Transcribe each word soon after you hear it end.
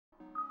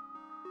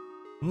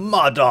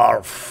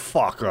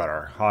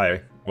Motherfucker!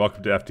 Hi,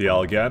 welcome to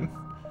FTL again.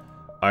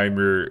 I'm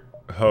your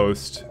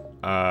host,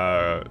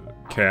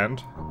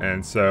 Canned,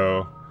 and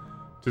so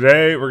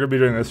today we're gonna be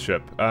doing this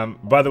ship.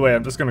 By the way,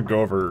 I'm just gonna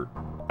go over,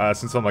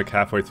 since I'm like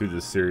halfway through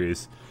this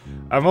series,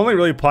 I'm only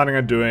really planning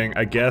on doing,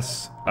 I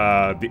guess,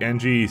 the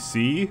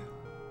NGC,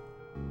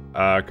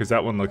 because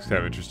that one looks kind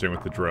of interesting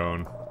with the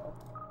drone.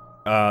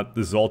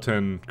 The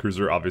Zoltan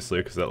cruiser, obviously,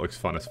 because that looks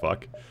fun as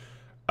fuck.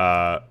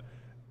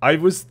 I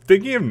was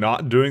thinking of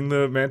not doing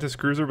the Mantis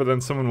cruiser, but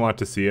then someone wanted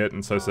to see it,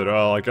 and so I said,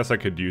 oh, I guess I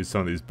could use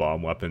some of these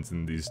bomb weapons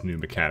and these new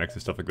mechanics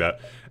and stuff like that.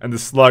 And the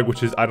slug,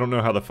 which is, I don't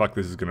know how the fuck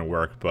this is gonna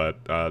work,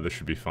 but this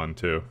should be fun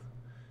too.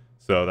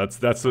 So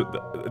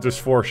there's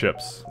 4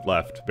 ships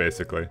left,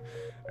 basically.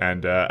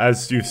 And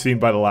as you've seen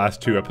by the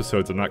last 2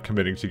 episodes, I'm not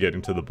committing to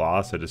getting to the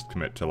boss, I just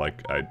commit to,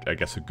 like, I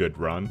guess a good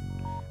run.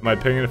 In my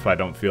opinion, if I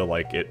don't feel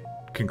like it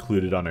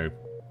concluded on a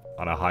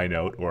high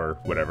note or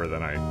whatever,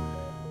 then I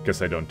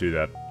guess I don't do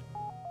that.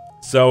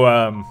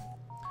 So,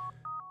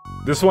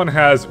 this one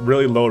has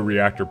really low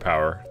reactor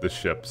power, this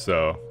ship,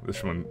 so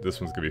this one's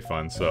gonna be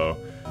fun, so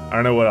I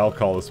don't know what I'll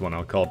call this one.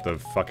 I'll call it the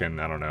fucking,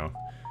 I don't know,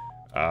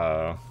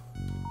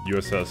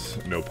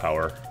 USS No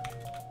Power.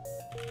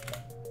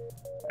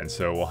 And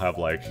so we'll have,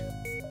 like,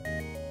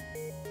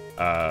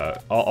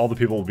 all the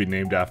people will be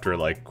named after,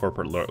 like,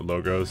 corporate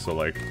logos, so,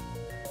 like,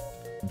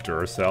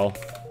 Duracell,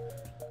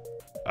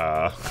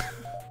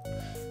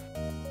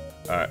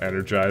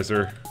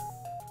 Energizer.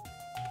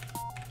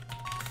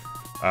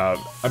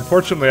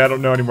 Unfortunately, I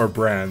don't know any more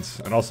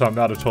brands, and also I'm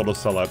not a total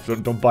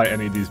sellout. Don't buy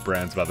any of these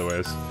brands, by the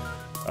way.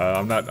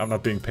 I'm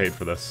not being paid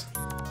for this.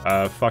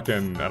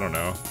 Fucking, I don't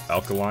know,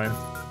 Alkaline?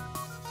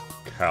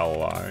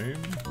 Caline?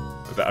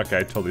 Okay,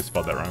 I totally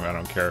spelled that wrong, I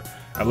don't care.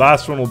 And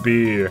last one will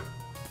be,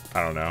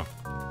 I don't know,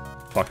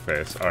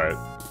 fuckface. Alright.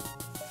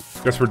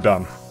 Guess we're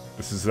done.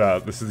 This is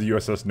the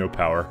USS No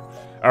Power.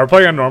 We're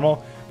playing on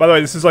normal. By the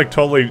way, this is like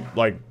totally,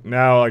 like,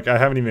 now, like, I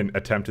haven't even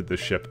attempted this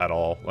ship at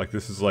all. Like,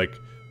 this is like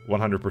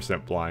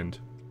 100% blind.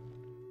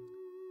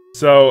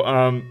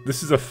 So,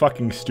 this is a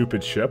fucking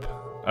stupid ship,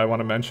 I want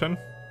to mention.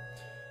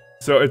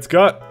 So, it's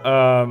got,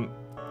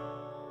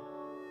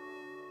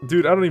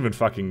 dude, I don't even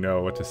fucking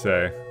know what to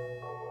say.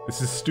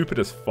 This is stupid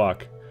as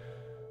fuck.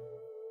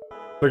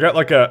 So I got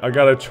like I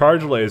got a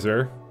charge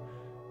laser.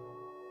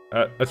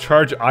 A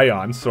charge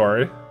ion,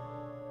 sorry.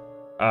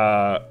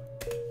 Oh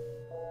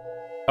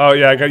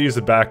yeah, I gotta use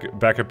the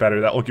backup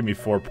battery. That will give me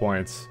 4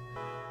 points.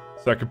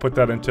 So I can put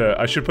that into,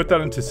 I should put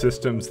that into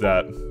systems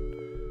that,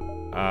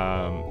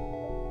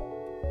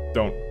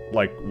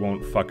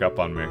 won't fuck up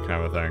on me,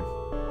 kind of thing.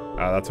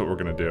 That's what we're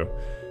gonna do.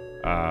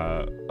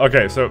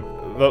 Okay, so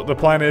the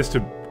plan is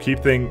to keep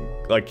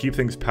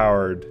things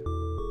powered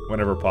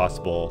whenever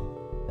possible.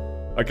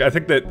 Like, I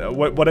think that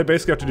what I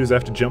basically have to do is I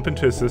have to jump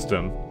into a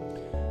system,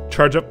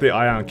 charge up the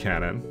ion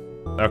cannon,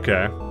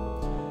 okay,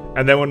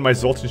 and then when my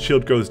Zoltan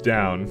shield goes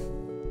down,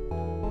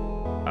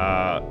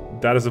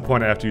 that is the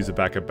point I have to use a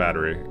backup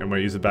battery. And when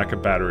I use a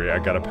backup battery, I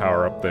gotta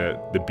power up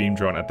the beam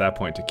drone at that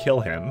point to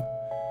kill him,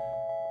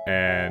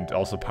 and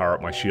also power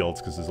up my shields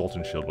because the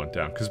Zoltan shield went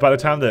down. Because by the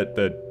time that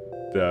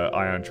the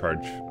ion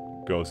charge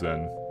goes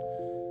in,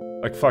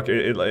 like, fuck,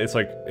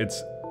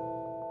 it's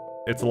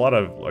a lot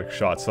of, like,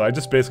 shots, so I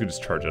basically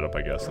just charge it up,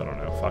 I guess. I don't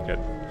know, fuck it.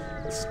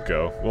 Let's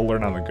go. We'll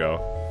learn on the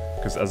go.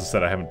 Because, as I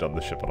said, I haven't done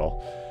this ship at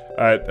all.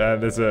 Alright,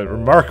 there's a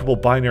remarkable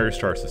binary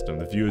star system.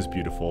 The view is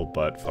beautiful,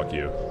 but fuck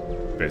you.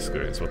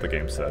 Basically, it's what the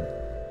game said.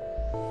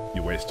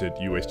 You wasted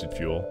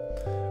fuel.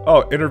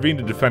 Oh, intervene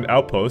to defend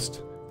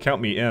outpost.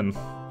 Count me in.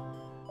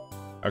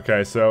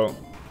 Okay, so,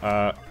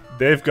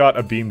 they've got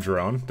a beam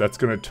drone. That's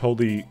gonna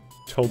totally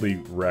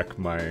wreck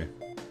my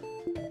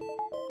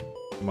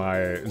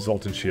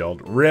Zoltan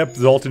shield. RIP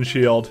Zoltan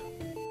shield.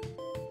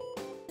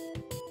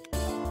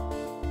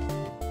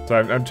 So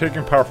I'm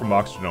taking power from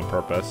oxygen on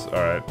purpose.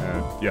 Alright,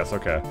 and yes,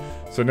 okay.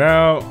 So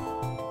now,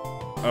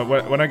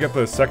 when I get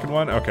the second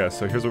one, okay,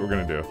 so here's what we're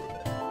gonna do.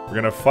 We're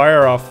gonna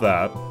fire off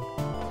that.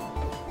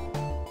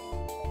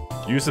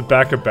 Use a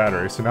backup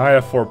battery, so now I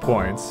have 4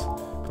 points.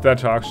 Put that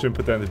into oxygen,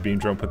 put that into beam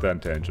drone, put that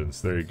into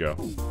engines. There you go.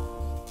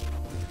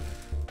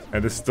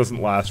 And this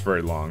doesn't last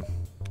very long.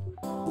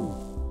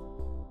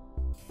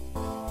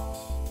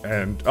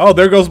 And, oh,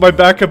 there goes my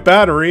backup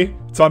battery.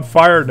 It's on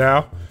fire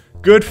now.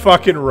 Good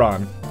fucking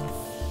run.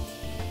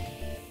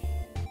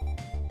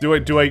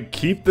 Do I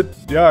keep the,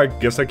 yeah, I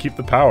guess I keep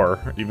the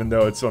power, even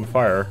though it's on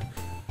fire.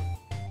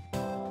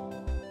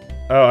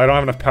 Oh, I don't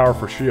have enough power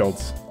for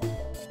shields.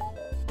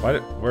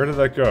 Where did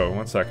that go?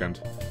 1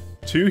 second.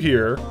 2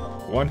 here,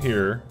 1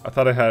 here. I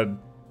thought I had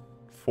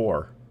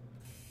 4.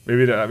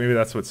 Maybe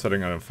that's what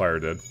setting it on fire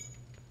did.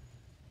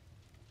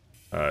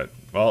 Alright,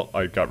 well,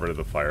 I got rid of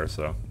the fire,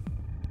 so.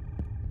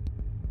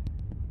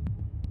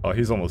 Oh,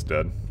 he's almost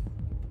dead.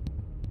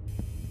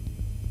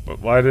 But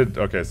why did...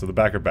 Okay, so the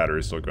backup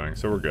battery is still going,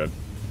 so we're good.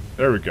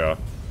 There we go.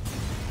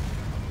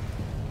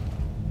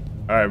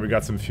 Alright, we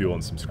got some fuel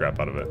and some scrap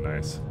out of it.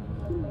 Nice.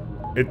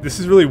 This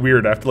is really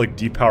weird. I have to, like,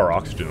 depower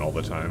oxygen all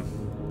the time.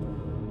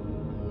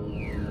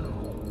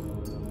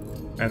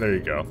 And there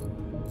you go.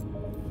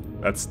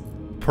 That's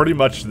pretty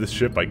much this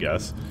ship, I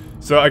guess.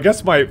 So I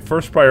guess my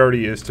first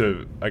priority is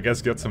to, I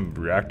guess, get some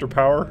reactor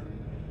power.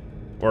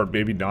 Or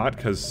maybe not,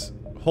 because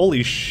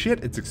holy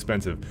shit, it's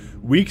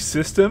expensive. Weak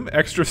system,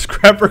 extra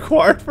scrap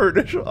required for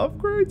initial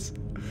upgrades?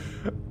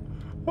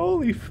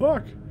 Holy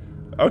fuck.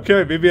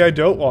 Okay, maybe I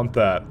don't want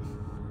that.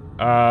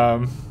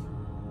 I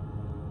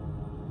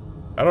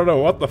don't know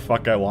what the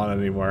fuck I want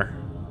anymore.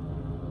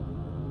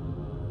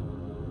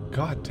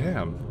 God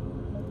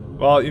damn.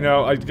 Well, you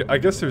know, I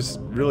guess there's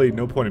really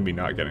no point in me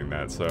not getting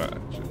that, so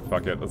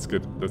fuck it, let's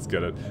get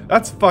it.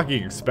 That's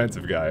fucking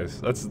expensive, guys.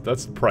 That's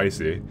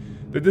pricey.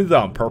 They did that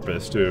on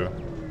purpose, too.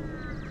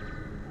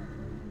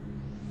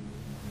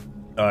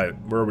 Alright,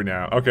 where are we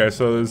now? Okay,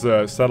 so there's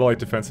a satellite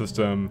defense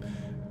system.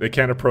 They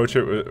can't approach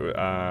it,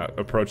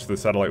 approach the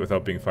satellite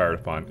without being fired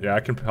upon. Yeah, I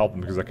can help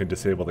them because I can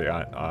disable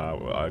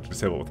the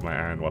disable it with my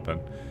ion weapon.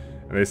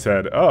 And they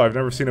said, "Oh, I've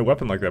never seen a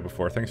weapon like that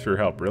before. Thanks for your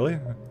help." Really?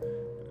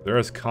 They're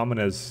as common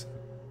as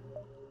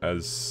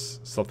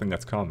something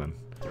that's common.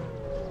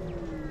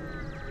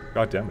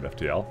 God damn it,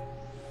 FTL.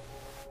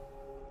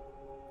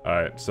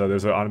 Alright, so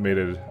there's an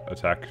automated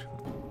attack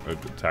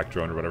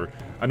drone or whatever.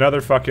 Another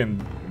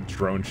fucking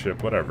drone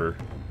ship, whatever.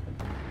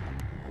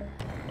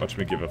 Watch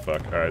me give a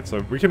fuck. Alright, so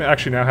we can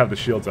actually now have the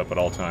shields up at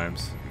all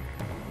times.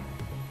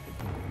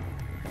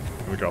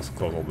 And we can also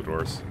close all the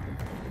doors.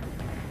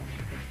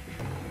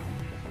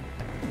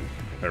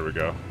 There we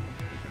go.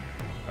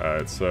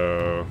 Alright,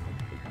 so...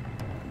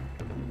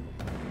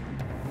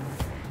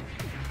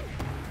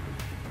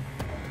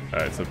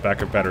 Alright, so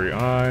backup battery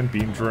on,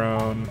 beam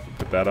drone,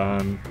 put that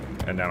on,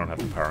 and now I don't have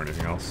to power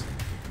anything else.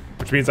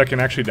 Which means I can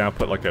actually now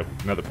put like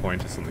another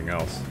point to something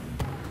else.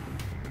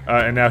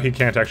 And now he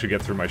can't actually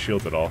get through my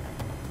shields at all.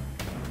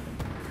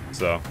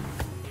 So,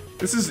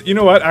 this is, you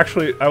know what,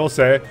 actually, I will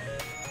say,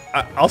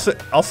 I'll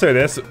say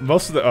this,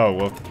 most of the, oh,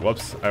 well,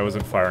 whoops, I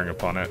wasn't firing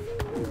upon it.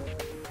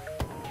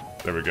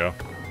 There we go.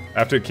 I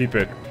have to keep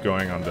it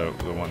going on the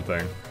one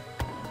thing.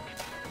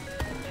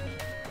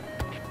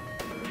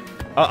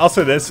 I'll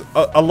say this,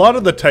 a lot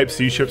of the Type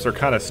C ships are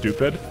kind of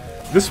stupid.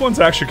 This one's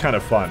actually kind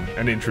of fun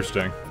and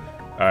interesting.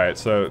 Alright,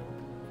 so,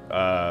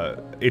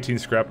 18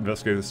 scrap,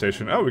 investigate the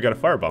station. Oh, we got a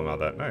firebomb out of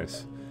that,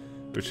 nice.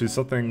 Which is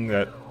something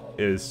that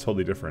is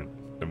totally different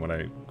than what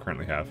I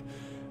currently have.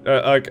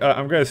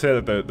 I'm gonna say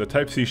that the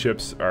Type C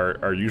ships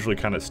are usually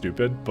kind of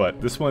stupid,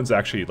 but this one's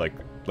actually like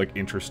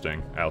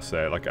interesting, I'll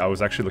say. Like, I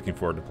was actually looking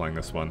forward to playing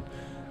this one.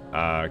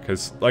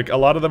 Cause like a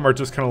lot of them are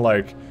just kind of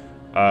like,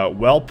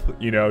 whelp,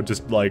 you know,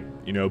 just like,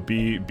 you know,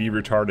 be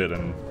retarded,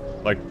 and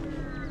like,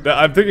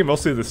 I'm thinking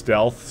mostly of the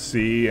Stealth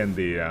C and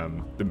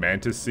the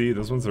Mantis C.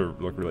 Those ones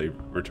look really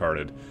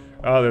retarded.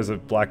 Oh, there's a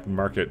black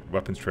market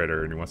weapons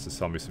trader and he wants to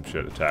sell me some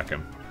shit. Attack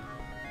him.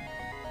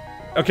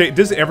 Okay,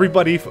 does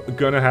everybody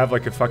gonna have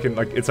like a fucking,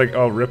 like, it's like,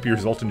 oh, rip your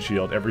Zoltan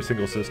shield, every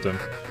single system.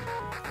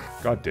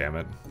 God damn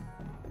it.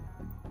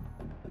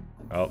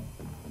 Well,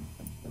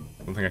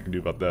 nothing I can do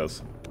about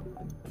this.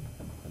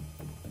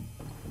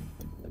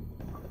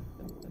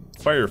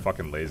 Fire your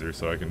fucking laser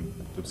so I can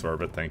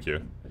absorb it, thank you.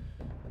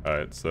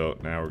 Alright, so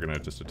now we're gonna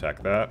just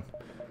attack that.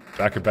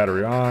 Backup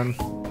battery on,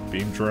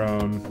 beam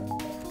drone,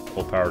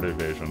 full powered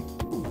evasion.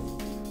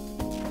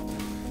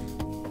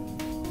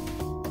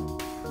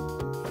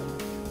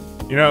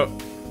 You know,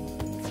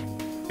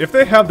 if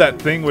they have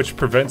that thing which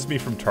prevents me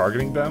from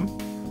targeting them,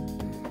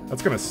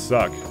 that's gonna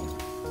suck.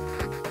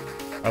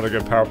 Are they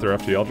gonna power up their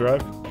FTL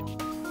drive?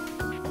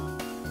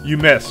 You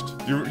missed.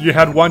 You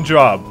had one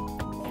job.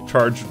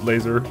 Charge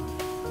laser.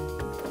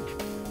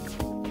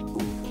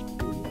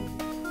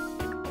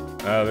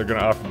 They're gonna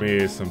offer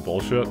me some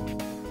bullshit.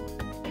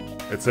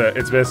 It's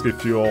basically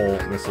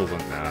fuel, missiles,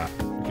 and nah,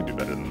 we can do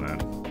better than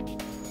that.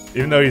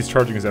 Even though he's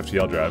charging his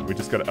FTL drive, we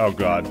just gotta, oh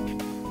god.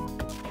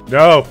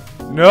 No!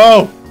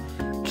 No!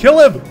 Kill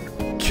him!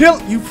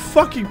 Kill, you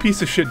fucking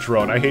piece of shit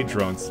drone. I hate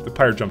drones. The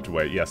pirate jumped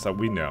away. Yes,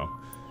 we know.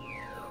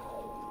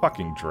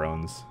 Fucking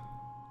drones.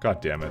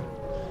 God damn it.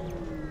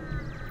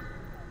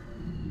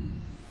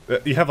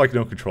 You have like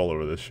no control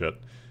over this shit.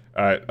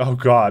 Alright, oh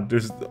god,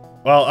 there's...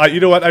 Well, you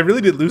know what, I really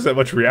didn't lose that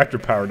much reactor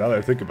power now that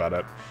I think about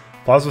it.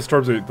 Plasma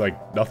storms are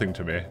like nothing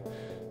to me.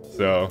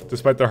 So,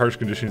 despite the harsh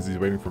conditions, he's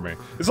waiting for me.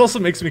 This also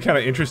makes me kind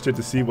of interested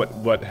to see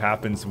what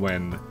happens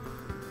when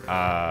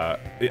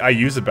I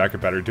use a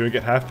backup battery. Do I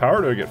get half power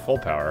or do I get full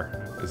power?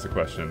 Is the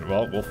question.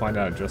 Well, we'll find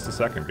out in just a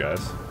second, guys.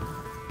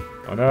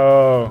 Oh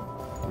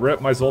no! Rip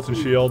my Zoltan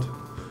shield.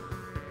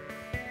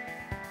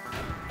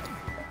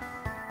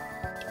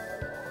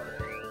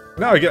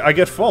 No, I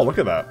get full. Look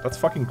at that. That's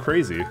fucking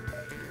crazy.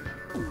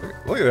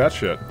 Look at that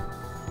shit.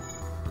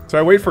 So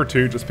I wait for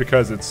 2 just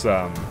because it's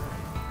I'm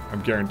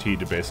guaranteed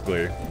to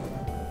basically.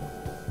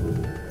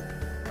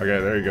 Okay,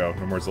 there you go.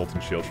 No more Zoltan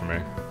shield for me.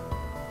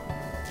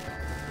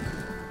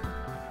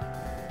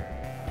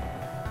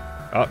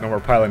 Oh, no more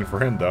piloting for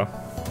him though.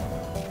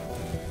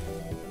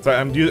 So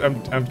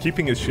I'm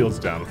keeping his shields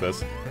down with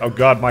this. Oh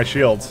god, my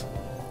shields.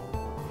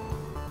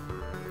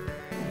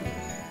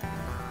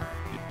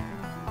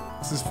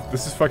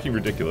 This is fucking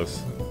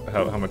ridiculous.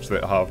 How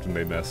often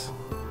they miss.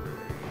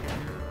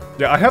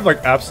 Yeah, I have like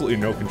absolutely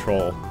no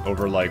control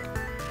over like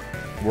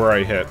where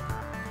I hit.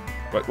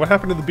 What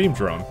happened to the beam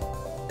drone?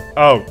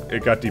 Oh,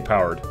 it got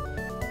depowered.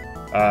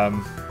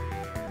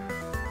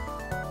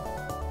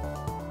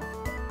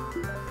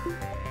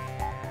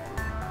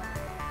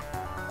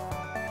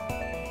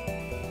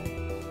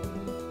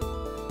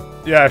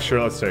 Yeah,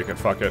 sure, let's take it.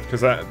 Fuck it,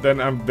 because then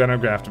I'm gonna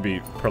have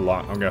to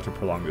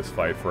prolong this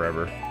fight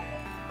forever.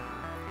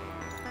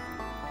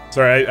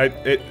 Sorry, I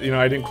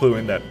didn't clue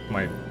in that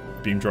my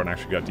beam drone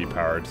actually got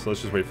depowered, so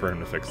let's just wait for him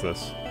to fix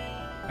this,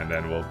 and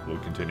then we'll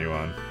continue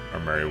on our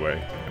merry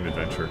way and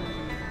adventure.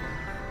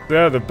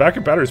 Yeah, the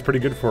backup battery is pretty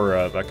good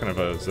for that kind of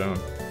a zone.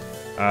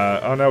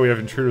 Oh no, we have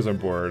intruders on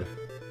board.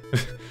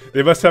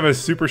 They must have a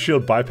super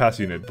shield bypass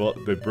unit.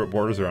 The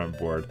boarders are on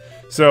board.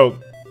 So,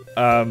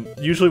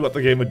 usually what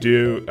the game would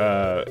do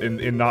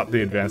in not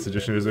the advanced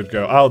edition is it would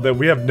go, oh,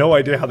 we have no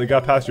idea how they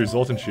got past your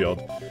Zoltan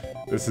shield.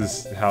 This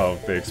is how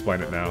they explain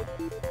it now.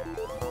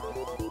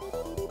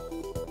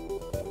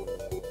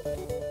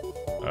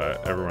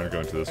 Everyone go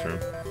into this room.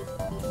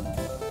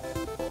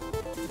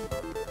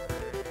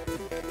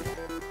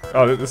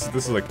 Oh, this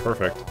is like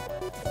perfect.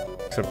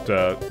 Except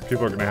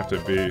people are gonna have to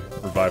be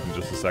revived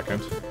in just a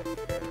second.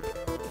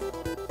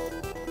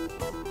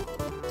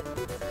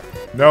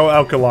 No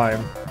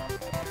alkaline.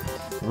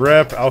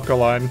 Rip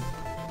alkaline.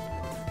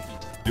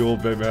 You'll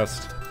be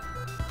missed.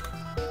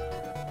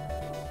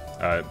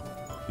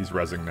 He's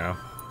rezzing now.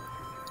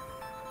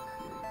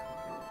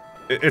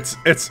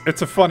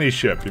 It's a funny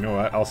ship, you know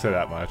what? I'll say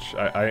that much.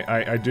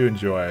 I do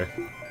enjoy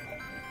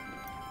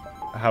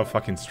how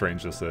fucking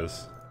strange this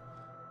is.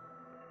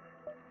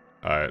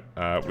 Alright,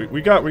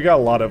 we got a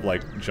lot of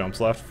like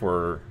jumps left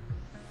for,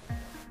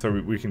 so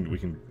we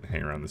can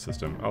hang around the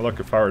system. Oh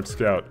look, a fired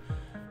scout.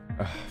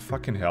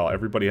 Fucking hell,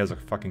 everybody has a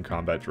fucking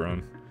combat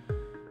drone.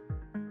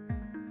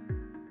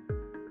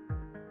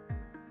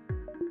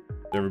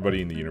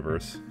 Everybody in the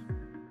universe.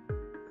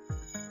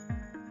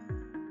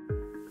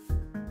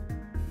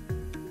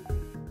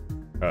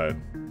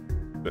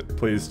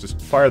 Please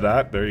just fire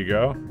that. There you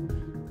go.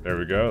 There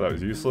we go. That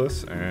was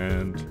useless.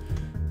 And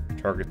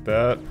target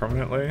that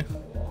permanently.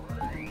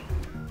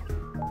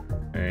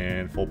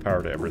 And full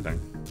power to everything.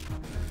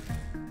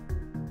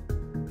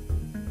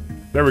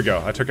 There we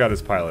go. I took out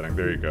his piloting.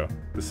 There you go.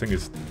 This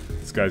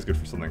guy's good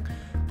for something.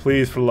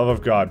 Please, for the love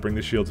of God, bring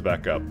the shields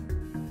back up.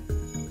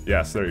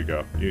 Yes, there you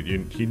go.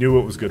 He knew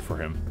what was good for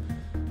him.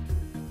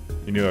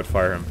 He knew I'd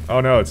fire him. Oh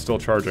no, it's still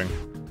charging.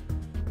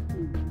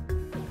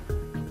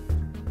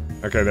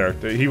 Okay, there.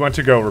 He went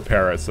to go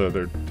repair it, so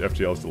their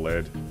FTL is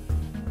delayed.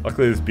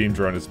 Luckily, this beam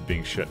drone is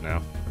being shit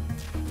now.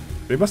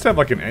 They must have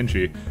like an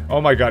NG.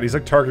 Oh my god, he's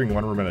like targeting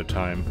one room at a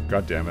time.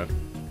 God damn it.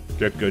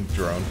 Get good,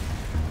 drone.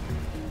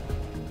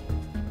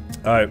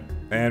 Alright,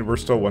 and we're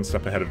still one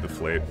step ahead of the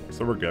fleet,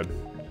 so we're good.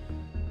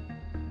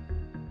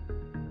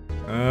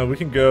 We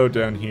can go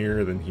down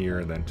here,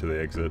 and then to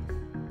the exit.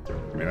 I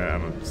mean, I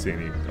don't see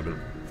any other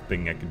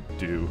thing I can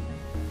do.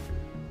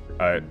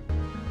 Alright.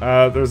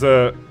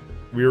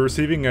 We are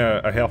receiving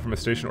a hail from a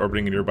station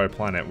orbiting a nearby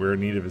planet. We're in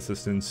need of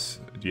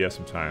assistance. Do you have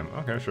some time?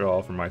 Okay, sure, I'll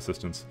offer my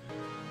assistance.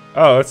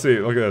 Oh, let's see,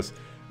 look at this.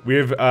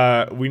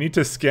 We need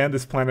to scan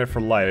this planet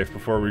for life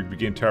before we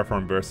begin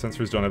terraforming, but our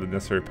sensors don't have the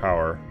necessary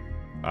power.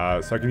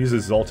 So I can use a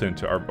Zoltan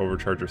to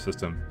overcharge our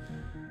system.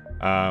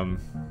 A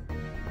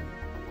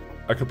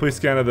complete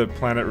scan of the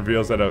planet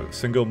reveals that a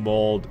single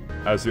mold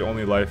as the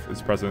only life is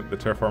present. The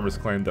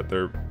terraformers claim that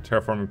their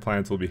terraforming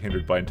plans will be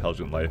hindered by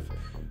intelligent life.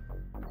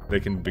 They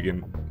can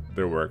begin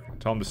their work.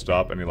 Tell them to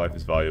stop. Any life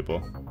is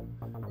valuable.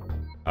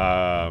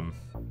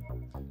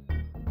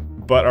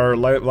 But our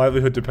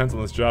livelihood depends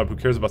on this job. Who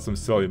cares about some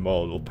silly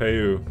mold? We'll pay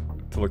you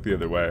to look the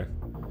other way.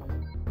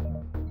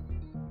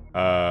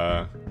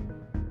 I'll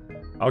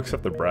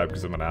accept the bribe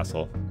because I'm an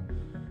asshole.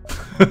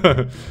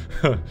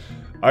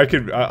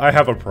 I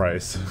have a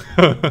price.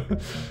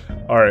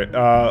 Alright,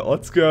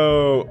 let's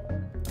go.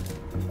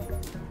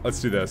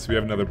 Let's do this. We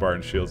have another bar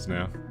and shields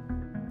now.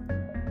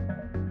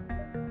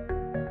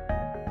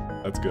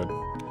 That's good.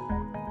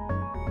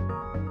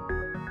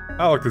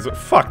 Oh look,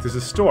 there's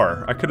a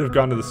store. I could have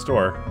gone to the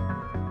store.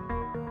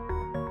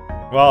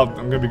 Well,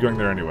 I'm gonna be going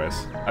there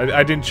anyways.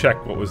 I didn't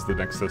check what was the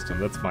next system.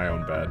 That's my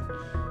own bad.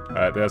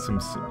 They have some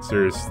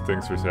serious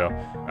things for sale.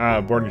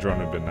 Boarding drone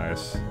would have been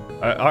nice.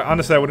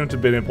 Honestly, I wouldn't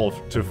have been able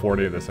to afford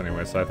any of this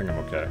anyway, so I think I'm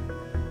okay.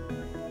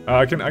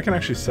 I can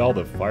actually sell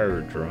the fire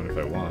drone if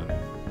I want.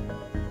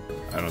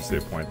 I don't see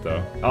a point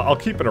though. I'll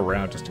keep it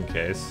around just in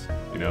case.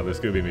 You know, there's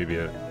gonna be maybe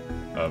a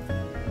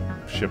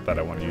ship that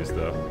I want to use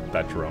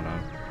that drone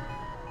on.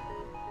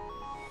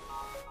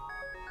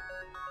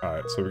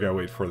 Alright, so we gotta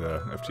wait for the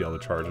FTL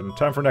to charge. And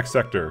time for next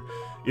sector.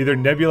 Either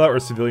Nebula or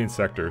Civilian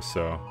Sector,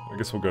 so I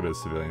guess we'll go to the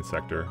Civilian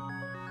Sector.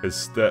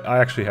 Because I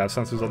actually have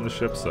sensors on the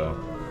ship, so...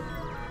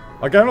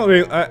 Like, I don't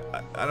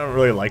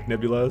really like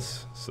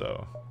Nebulas,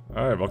 so...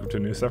 Alright, welcome to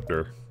a new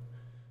sector.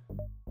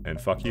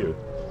 And fuck you.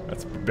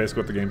 That's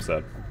basically what the game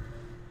said.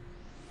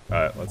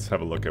 Alright, let's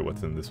have a look at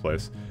what's in this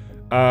place.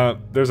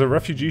 There's a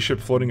refugee ship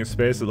floating in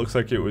space. It looks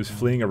like it was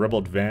fleeing a rebel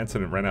advance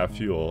and it ran out of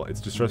fuel. Its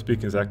distress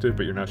beacon is active,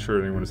 but you're not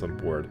sure anyone is on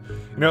board.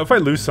 You know, if I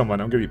lose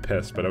someone, I'm gonna be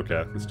pissed, but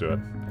okay, let's do it.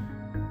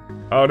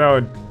 Oh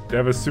no, they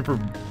have a super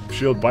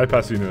shield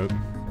bypass unit.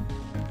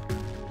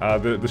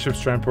 The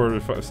ship's transporter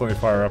will suddenly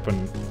fire up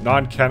and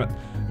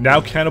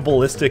now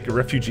cannibalistic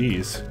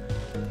refugees.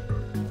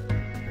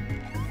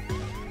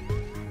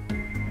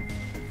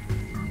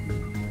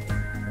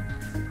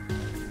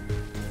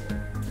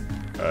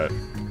 Alright.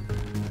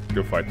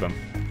 Go fight them.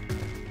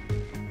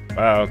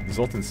 Wow, the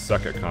Zoltans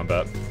suck at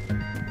combat.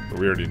 But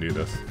we already knew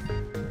this.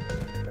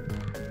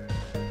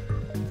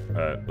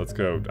 Alright, let's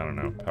go, I don't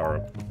know, power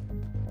up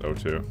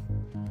O2.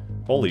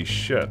 Holy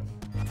shit.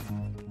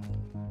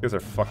 You guys are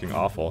fucking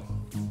awful.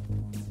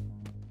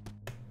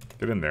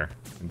 Get in there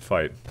and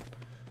fight.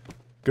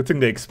 Good thing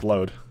they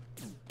explode.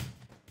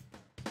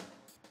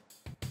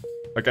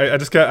 Like, I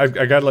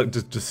gotta like,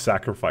 just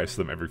sacrifice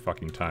them every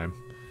fucking time.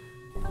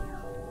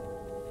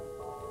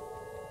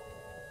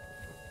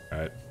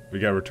 Alright, we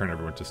gotta return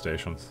everyone to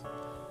stations.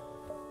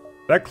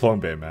 That clone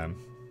bay, man.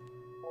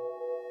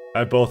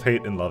 I both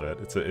hate and love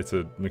it. It's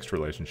a mixed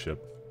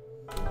relationship.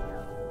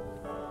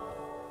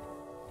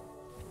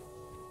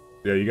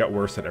 Yeah, you got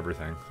worse at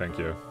everything. Thank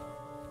you.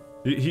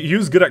 He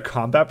was good at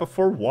combat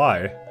before?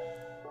 Why?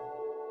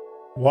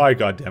 Why,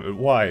 goddammit?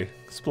 Why?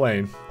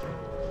 Explain.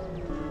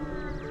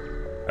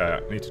 I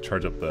need to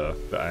charge up the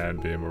ion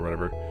beam or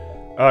whatever.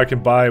 Oh, I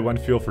can buy 1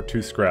 fuel for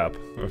 2 scrap.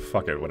 Oh,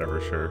 fuck it,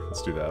 whatever, sure.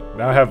 Let's do that.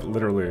 Now I have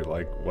literally,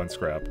 like, 1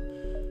 scrap.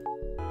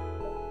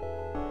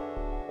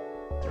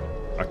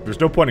 There's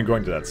no point in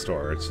going to that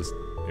store. It's just,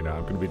 you know,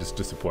 I'm gonna be just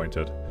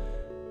disappointed.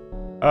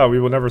 Oh,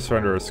 we will never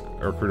surrender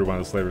our crew to one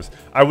of the slavers.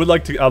 I'd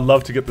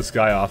love to get this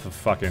guy off of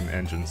fucking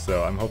engines,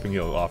 so I'm hoping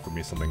he'll offer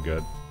me something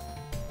good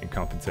in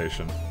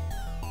compensation.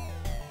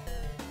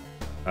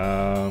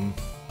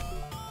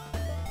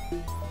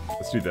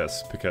 Let's do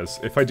this, because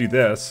if I do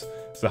this,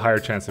 it's a higher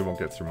chance I won't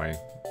get through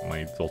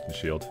my Zoltan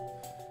shield.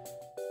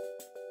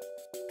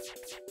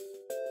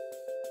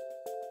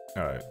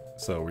 Alright,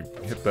 so we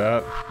hit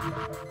that.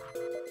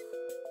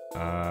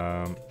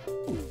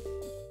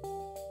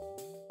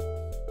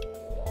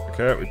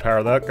 Okay, we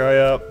power that guy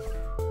up.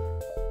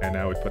 And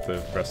now we put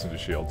the rest into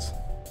shields.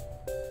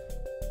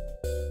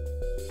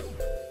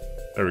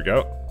 There we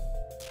go.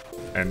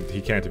 And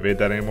he can't evade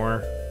that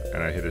anymore.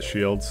 And I hit his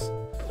shields.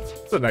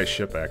 It's a nice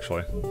ship,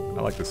 actually.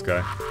 I like this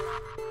guy.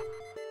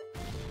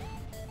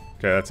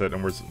 Okay, that's it.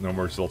 No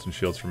more Zoltan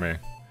shields for me.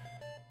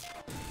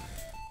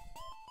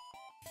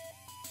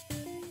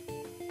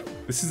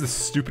 This is the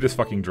stupidest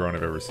fucking drone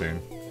I've ever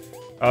seen.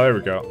 Oh, there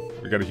we go.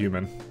 We got a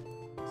human.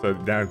 So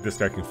now this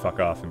guy can fuck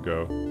off and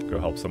go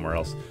help somewhere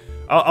else.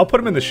 I'll put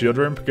him in the shield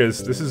room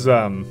because this is,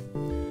 I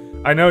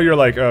know you're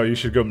like, oh, you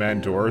should go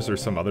man doors or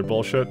some other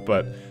bullshit,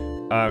 but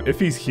if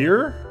he's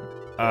here,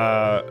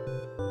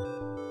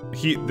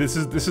 this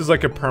is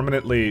like a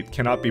permanently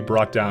cannot be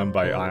brought down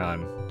by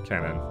ion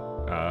cannon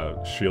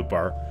shield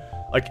bar.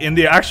 Like in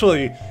the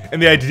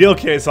ideal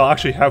case, I'll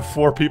actually have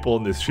 4 people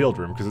in this shield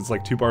room because it's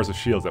like 2 bars of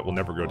shields that will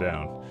never go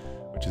down,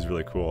 which is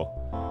really cool.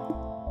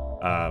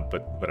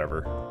 But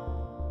whatever.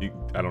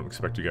 I don't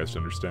expect you guys to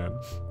understand.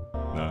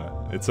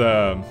 No, it's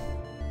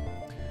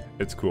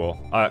cool.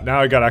 Now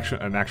I got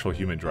an actual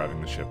human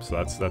driving the ship,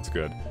 so that's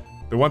good.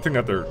 The one thing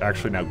that they're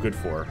actually now good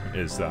for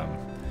is,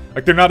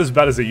 like, they're not as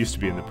bad as they used to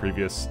be in the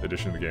previous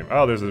edition of the game.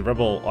 Oh, there's a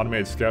rebel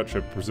automated scout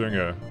ship pursuing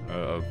a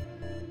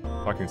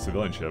fucking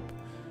civilian ship.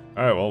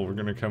 Alright, well, we're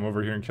gonna come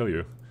over here and kill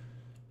you.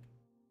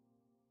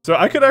 So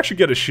I could actually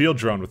get a shield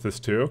drone with this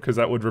too, because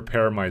that would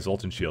repair my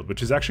Zoltan shield,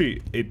 which is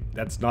actually,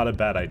 that's not a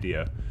bad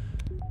idea.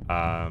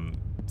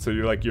 So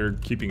you're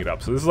keeping it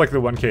up. So this is like the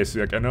one case,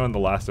 like I know in the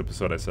last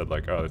episode I said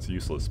like, oh, it's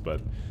useless,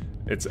 but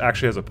it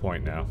actually has a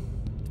point now.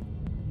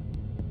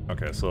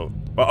 Okay, so,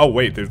 oh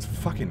wait, there's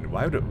fucking,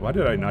 why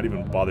did I not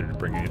even bother to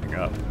bring anything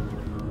up?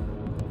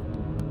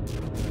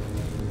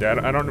 Yeah,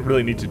 I don't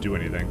really need to do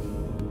anything.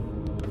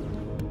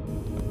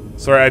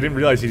 Sorry, I didn't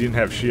realize he didn't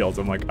have shields.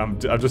 I'm like, I'm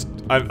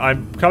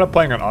kind of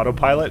playing on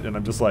autopilot, and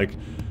I'm just like,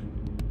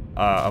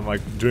 I'm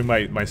like doing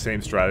my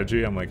same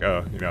strategy. I'm like,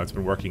 oh, you know, it's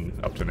been working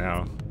up to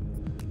now.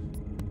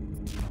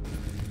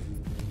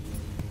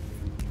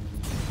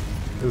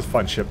 This is a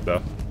fun ship,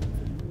 though.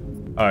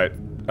 Alright.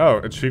 Oh,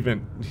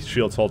 achievement,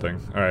 shields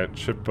holding. Alright,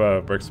 ship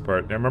breaks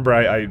apart. Yeah, remember,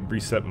 I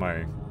reset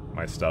my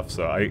stuff,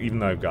 so even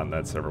though I've gotten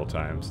that several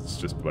times, it's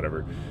just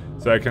whatever.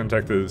 So I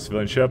contact the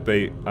civilian ship.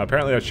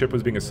 Apparently that ship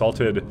was being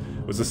assaulted. It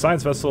was a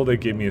science vessel. They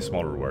gave me a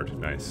small reward.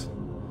 Nice.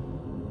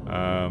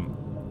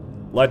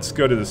 Let's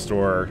go to the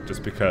store,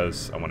 just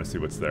because I want to see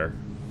what's there.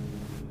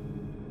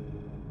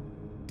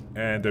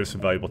 And there's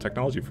some valuable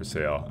technology for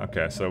sale.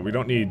 Okay, so we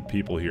don't need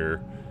people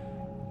here.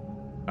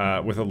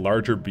 With a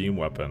larger beam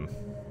weapon.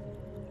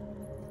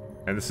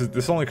 And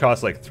this only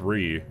costs like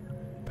 3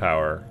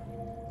 power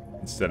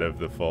instead of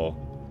the full.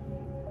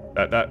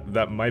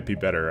 That might be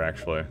better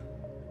actually.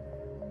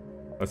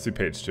 Let's see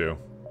page 2.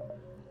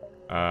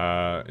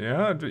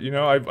 Yeah, you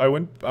know, I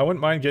wouldn't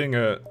mind getting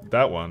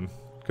that one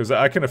because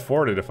I can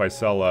afford it if I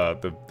sell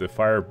the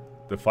fire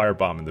the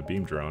firebomb and the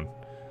beam drone.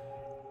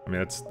 I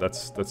mean,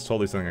 that's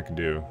totally something I can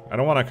do. I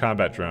don't want a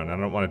combat drone. I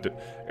don't want to do...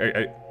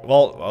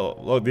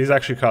 well, these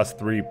actually cost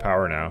 3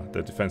 power now,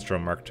 the defense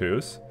drone Mark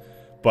IIs.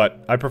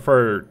 But I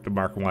prefer the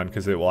Mark I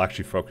because it will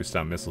actually focus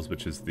down missiles,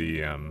 which is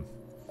the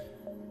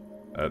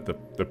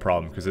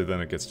problem, because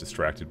then it gets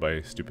distracted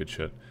by stupid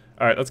shit.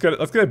 All right, let's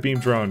get a beam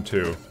drone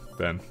too.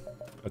 Then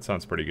that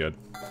sounds pretty good.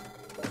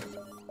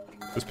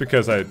 Just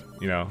because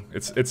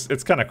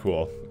it's kind of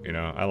cool. You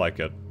know, I like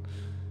it.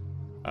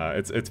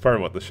 It's part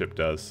of what the ship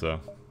does,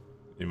 so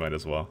you might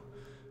as well.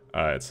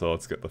 All right, so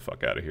let's get the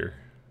fuck out of here.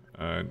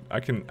 I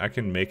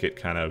can make it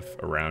kind of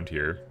around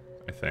here,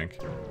 I think.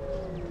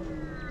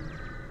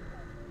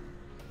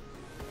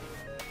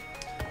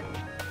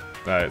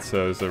 Alright,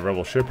 so there's a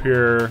rebel ship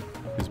here.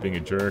 He's being a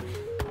jerk.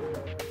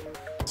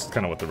 This is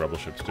kind of what the rebel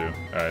ships do.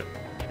 Alright.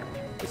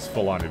 It's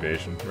full-on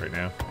evasion right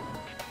now.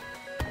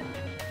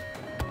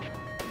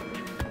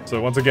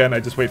 So once again, I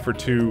just wait for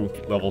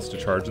 2 levels to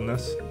charge in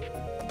this.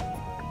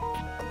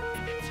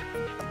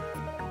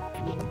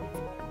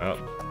 Oh.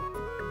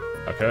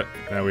 Okay,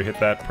 now we hit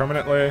that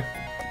permanently.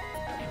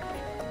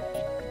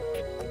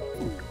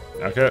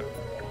 Okay.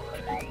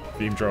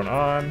 Beam drone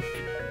on.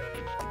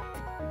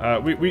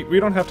 We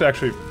don't have to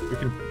actually... We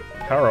can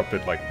power up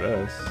it like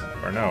this.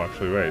 Or no,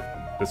 actually, wait.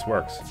 This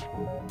works.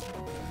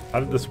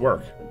 How did this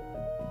work?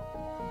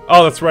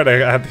 Oh, that's right.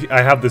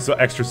 I have this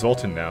extra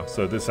Zoltan now,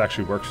 so this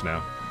actually works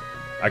now.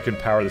 I can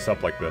power this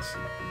up like this.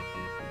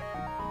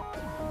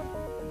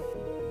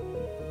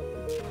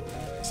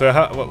 So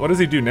what does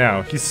he do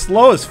now? He's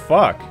slow as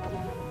fuck.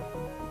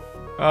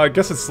 I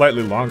guess it's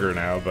slightly longer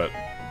now, but...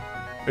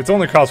 It's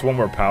only cost 1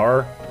 more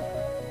power.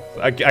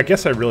 I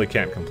guess I really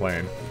can't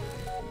complain.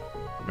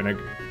 I mean, I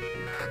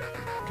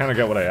kind of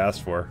got what I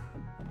asked for.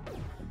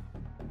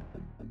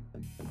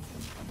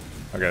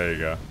 Okay, there you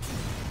go.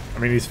 I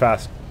mean, he's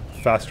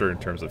faster in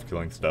terms of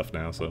killing stuff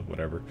now, so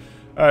whatever.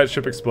 Alright,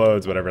 ship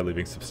explodes, whatever,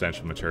 leaving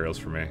substantial materials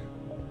for me.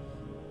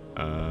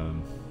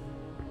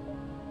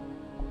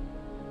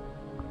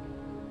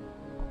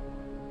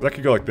 That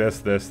could go like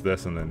this,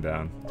 and then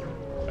down.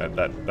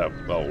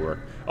 That'll work.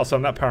 Also,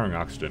 I'm not powering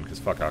oxygen, because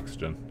fuck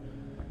oxygen.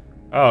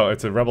 Oh,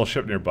 it's a rebel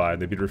ship nearby.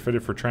 They've been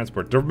refitted for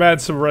transport. Demand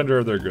surrender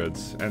of their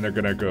goods, and they're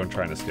gonna go and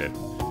try and escape.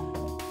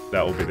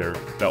 That will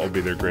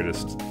be their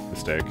greatest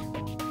mistake.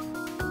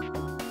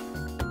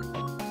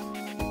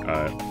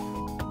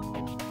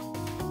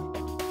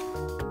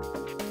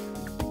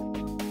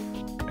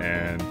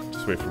 And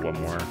just wait for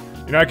 1 more.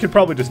 You know, I could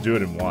probably just do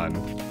it in 1,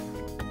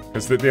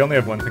 because they only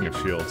have 1 thing of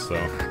shields, so.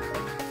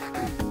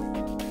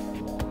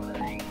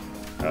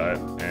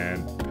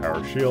 And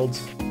power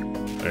shields.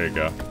 There you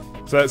go.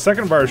 So that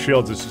second bar of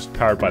shields is just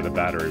powered by the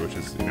battery, which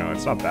is, you know,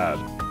 it's not bad.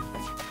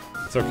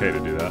 It's okay to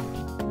do that.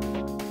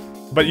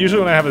 But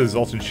usually when I have a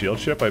Zoltan shield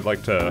ship, I'd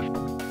like to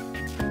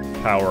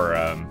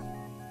power,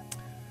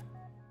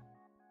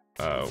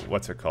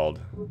 what's it called?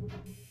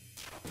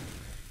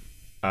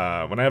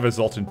 When I have a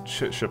Zoltan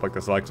ship like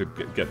this, I like to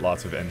get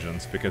lots of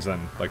engines, because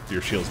then, like,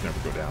 your shields never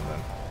go down then.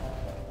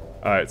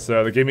 Alright,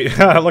 so they gave me,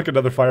 look,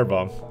 another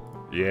firebomb.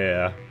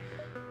 Yeah.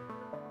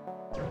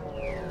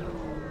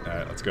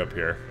 Alright, let's go up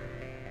here.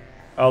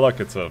 Oh look,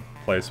 it's a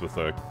place with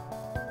a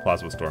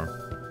plasma storm.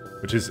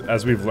 Which is,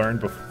 as we've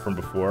learned from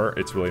before,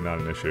 it's really not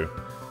an issue.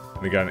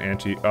 And they got an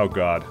anti... Oh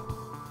god.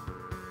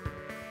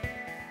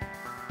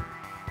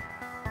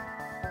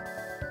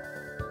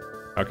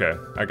 Okay,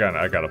 I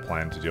got a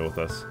plan to deal with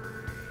this.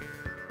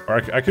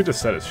 Or I could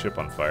just set his ship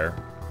on fire.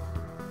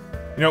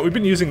 You know, we've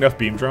been using enough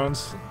beam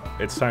drones.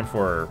 It's time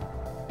for...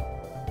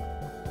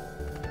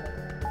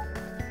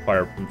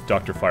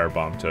 Dr.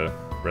 Firebomb to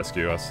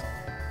rescue us.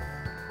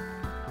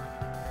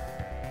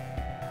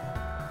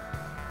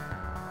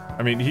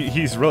 I mean,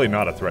 he's really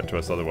not a threat to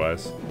us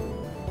otherwise.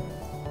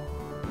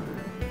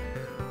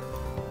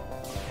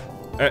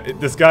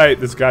 This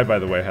guy, by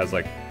the way, has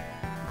like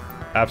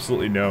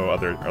absolutely no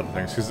other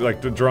things, because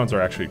like the drones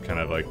are actually kind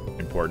of like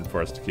important for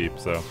us to keep.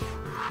 So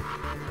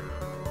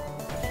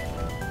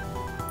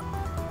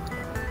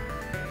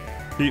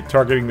keep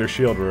targeting their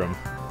shield room,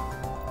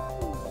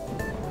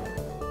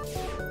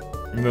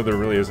 even though there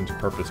really isn't a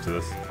purpose to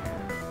this.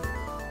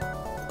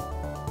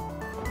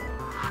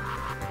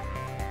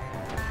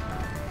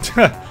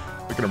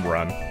 Look at him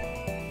run.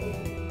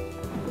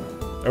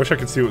 I wish I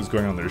could see what was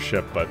going on in their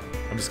ship, but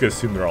I'm just gonna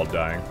assume they're all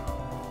dying.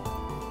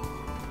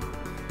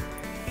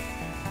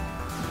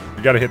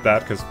 You gotta hit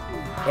that, because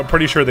I'm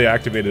pretty sure they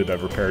activated a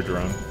repair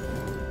drone.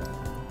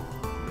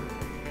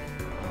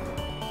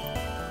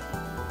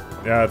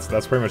 Yeah,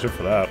 that's pretty much it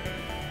for that.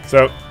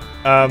 So,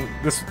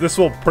 this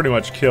will pretty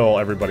much kill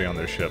everybody on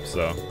their ship,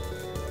 so...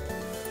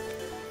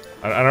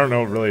 I don't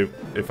know really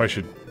if I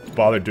should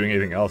bother doing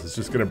anything else. It's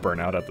just gonna burn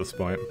out at this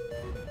point.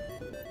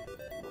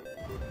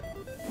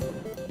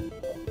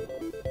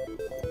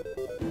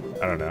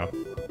 I don't know.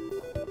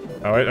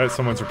 Oh, wait,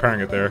 someone's repairing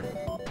it there.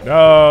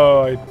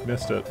 No, I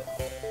missed it.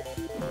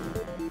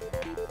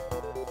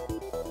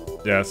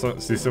 Yeah, so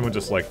see, someone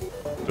just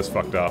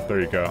fucked off. There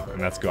you go, and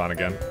that's gone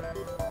again.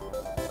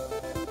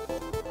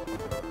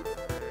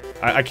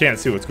 I can't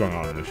see what's going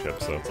on in the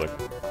ship, so it's like,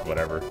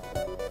 whatever.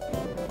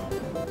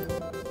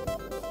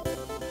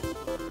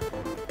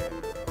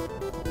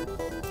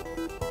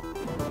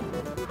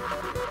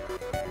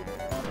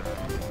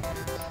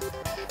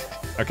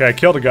 Okay, I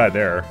killed a guy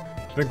there.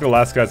 I think the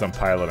last guy's I'm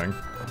piloting,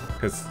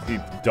 because he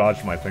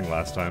dodged my thing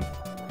last time.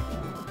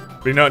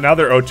 But you know, now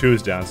their O2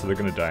 is down, so they're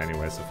gonna die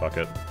anyway, so fuck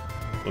it.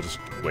 We'll just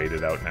wait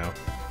it out now.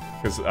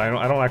 Because I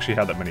don't actually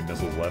have that many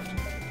missiles left.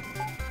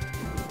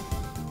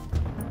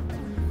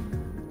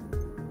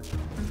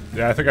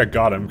 Yeah, I think I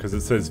got him, because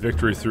it says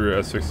victory through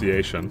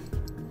asphyxiation.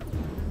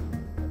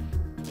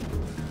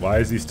 Why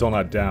is he still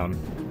not down?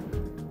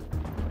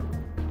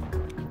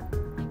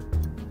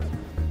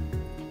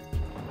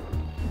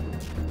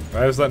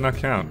 Why does that not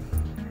count?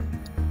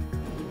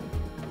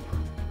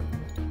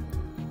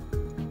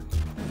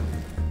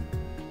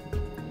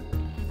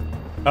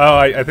 Oh,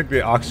 I think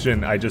the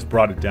oxygen, I just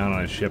brought it down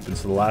on a ship, and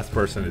so the last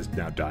person is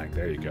now dying.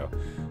 There you go.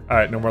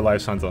 Alright, no more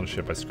life signs on the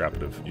ship. I scrapped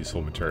it of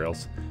useful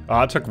materials.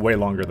 It took way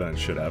longer than it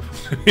should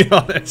have, to be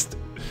honest.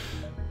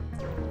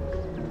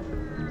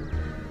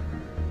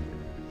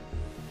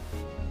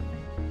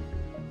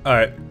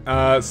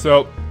 Alright,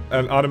 so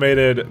an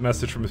automated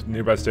message from a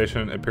nearby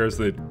station. It appears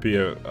to be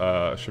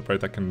a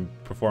shipwright that can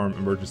perform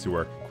emergency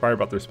work. Inquire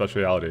about their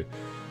speciality.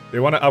 They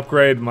want to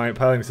upgrade my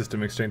piloting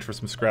system in exchange for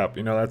some scrap.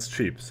 You know, that's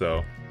cheap,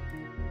 so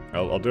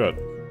I'll do it.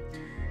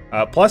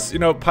 Plus, you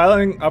know,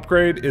 piloting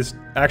upgrade is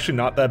actually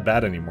not that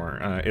bad anymore.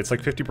 It's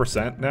like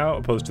 50% now,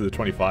 opposed to the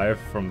 25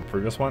 from the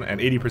previous one, and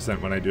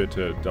 80% when I do it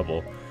to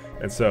double.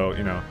 And so,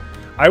 you know,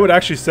 I would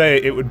actually say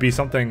it would be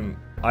something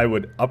I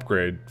would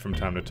upgrade from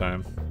time to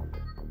time.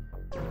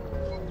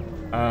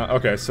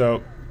 Okay,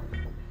 so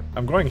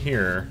I'm going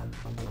here.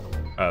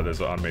 There's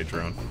an automated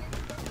drone.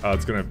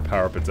 It's gonna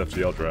power up its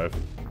FTL drive.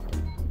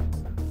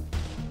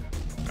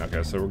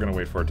 Okay, so we're gonna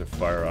wait for it to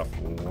fire off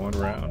one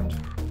round.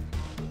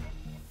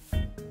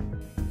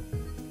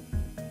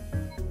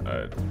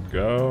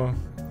 Go.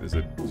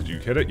 Did you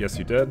hit it? Yes,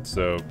 you did.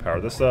 So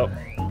power this up.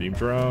 Beam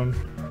drone.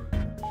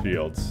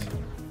 Shields.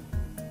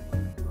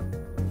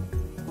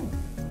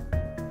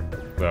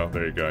 So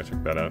there you go. I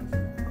took that out.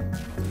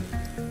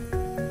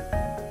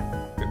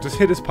 Just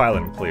hit his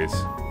piloting, please.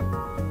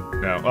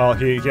 No. Well,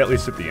 he at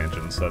least hit the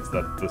engine, so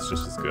that's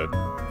just as good.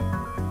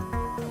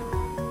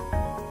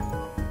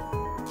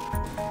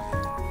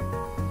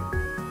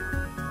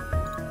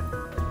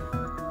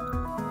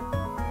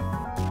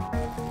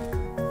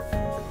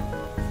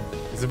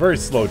 It's a very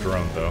slow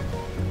drone, though.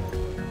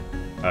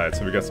 Alright,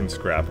 so we got some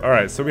scrap.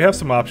 Alright, so we have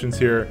some options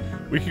here.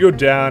 We could go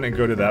down and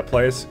go to that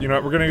place. You know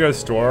what, we're gonna go to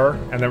store,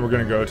 and then we're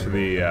gonna go to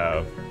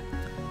the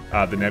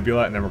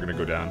nebula, and then we're gonna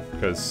go down.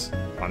 Because,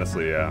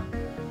 honestly, yeah.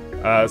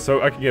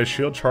 So I can get a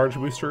shield charge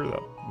booster.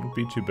 That wouldn't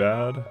be too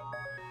bad.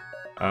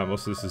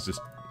 Most of this is just,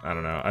 I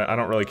don't know. I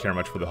don't really care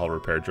much for the hull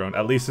repair drone.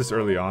 At least this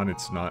early on,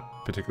 it's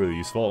not particularly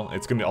useful.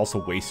 It's gonna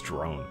also waste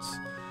drones.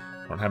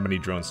 I don't have many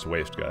drones to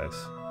waste, guys.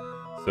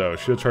 So,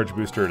 shield charge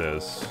booster it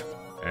is,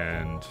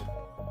 and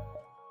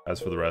as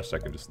for the rest, I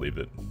can just leave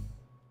it.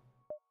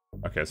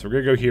 Okay, so we're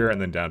gonna go here and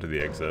then down to the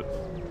exit,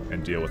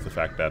 and deal with the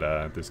fact that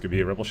there's gonna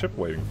be a rebel ship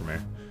waiting for me.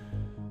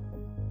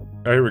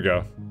 Oh, here we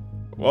go.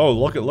 Whoa,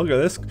 look at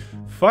this.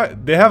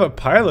 They have a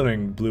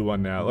piloting blue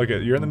one now. Look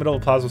at, you're in the middle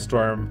of a plasma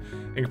storm.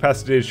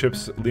 Incapacitated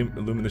ships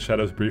illumine the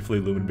shadows briefly,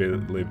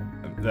 illuminated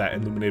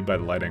by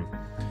the lighting.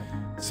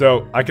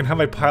 So, I can have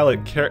my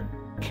pilot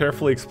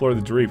carefully explore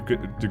the degree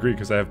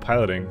because I have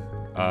piloting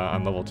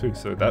on level 2,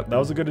 so that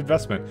was a good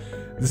investment.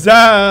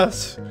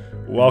 Zas!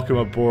 Welcome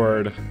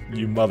aboard,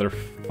 you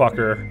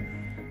motherfucker.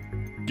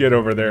 Get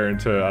over there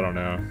into, I don't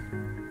know.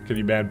 Can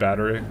you man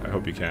battery? I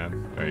hope you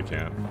can. No, you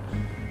can't.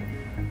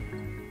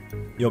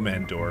 You'll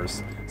man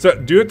doors. So,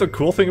 dude, the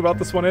cool thing about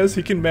this one is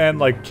he can man,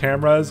 like,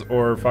 cameras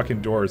or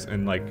fucking doors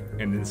in, like,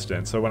 an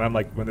instant. So when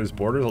when there's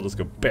borders, I'll just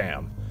go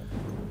BAM!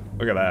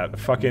 Look at that.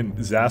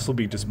 Fucking Zas will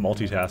be just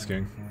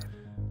multitasking.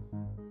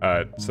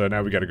 Alright, so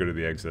now we gotta go to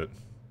the exit.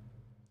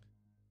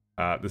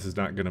 This is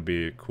not gonna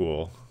be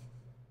cool.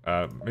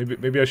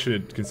 Maybe I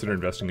should consider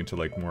investing into,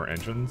 like, more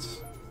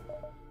engines.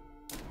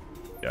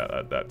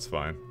 Yeah, that's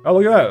fine. Oh,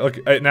 look at that!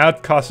 Look, now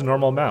it costs a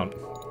normal amount.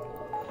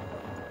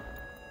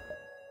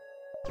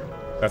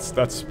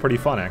 That's pretty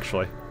fun,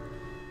 actually.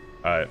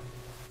 Alright.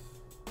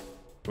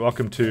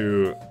 Welcome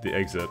to the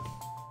exit.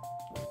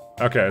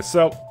 Okay,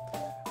 so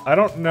I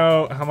don't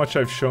know how much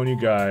I've shown you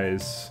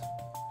guys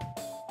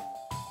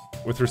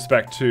with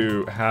respect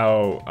to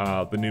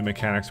how the new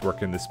mechanics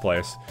work in this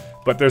place,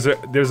 but there's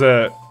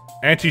a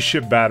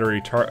anti-ship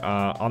battery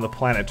on the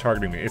planet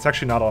targeting me. It's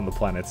actually not on the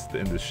planet, it's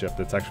in this ship.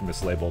 That's actually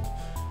mislabeled.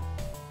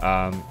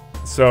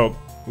 So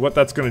what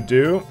that's gonna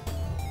do,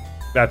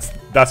 that's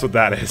what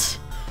that is.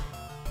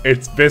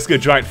 It's basically a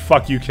giant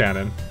fuck you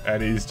cannon,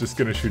 and he's just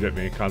gonna shoot at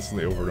me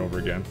constantly over and over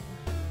again.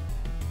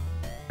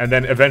 And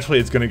then eventually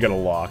it's gonna get a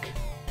lock.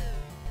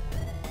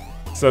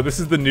 So this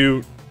is the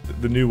new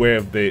way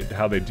of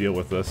how they deal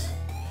with this.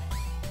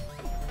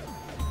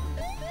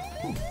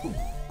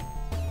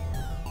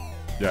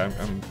 Yeah,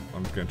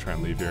 I'm gonna try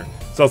and leave here.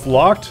 So it's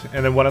locked,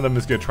 and then one of them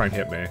is gonna try and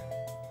hit me.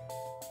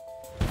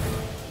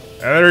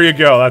 And there you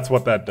go, that's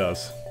what that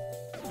does.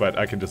 But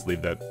I can just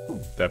leave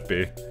that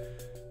be.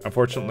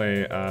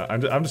 Unfortunately,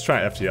 I'm just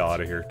trying to FTL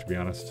out of here, to be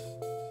honest.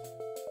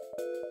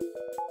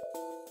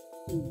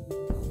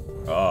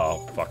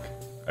 Oh, fuck.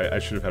 I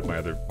should have had my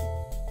other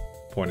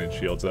pointed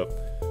shields up.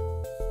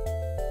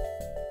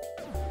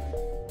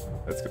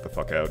 Let's get the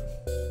fuck out.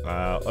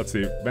 Let's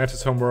see,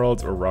 Mantis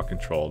Homeworlds or Rock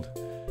Controlled?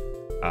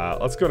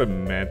 Let's go to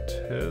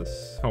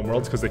Mantis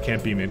Homeworlds, because they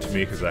can't beam into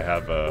me because I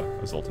have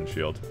a Zoltan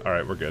shield.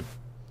 Alright, we're good.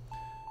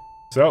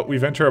 So,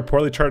 we've entered a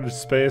poorly charted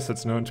space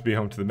that's known to be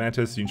home to the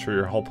Mantis. You ensure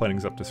your hull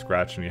planing's up to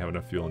scratch and you have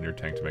enough fuel in your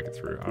tank to make it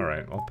through.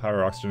 Alright, well,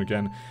 power oxygen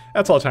again.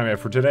 That's all the time I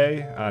have for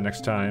today.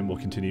 Next time, we'll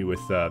continue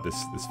with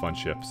this fun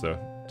ship, so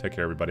take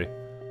care, everybody.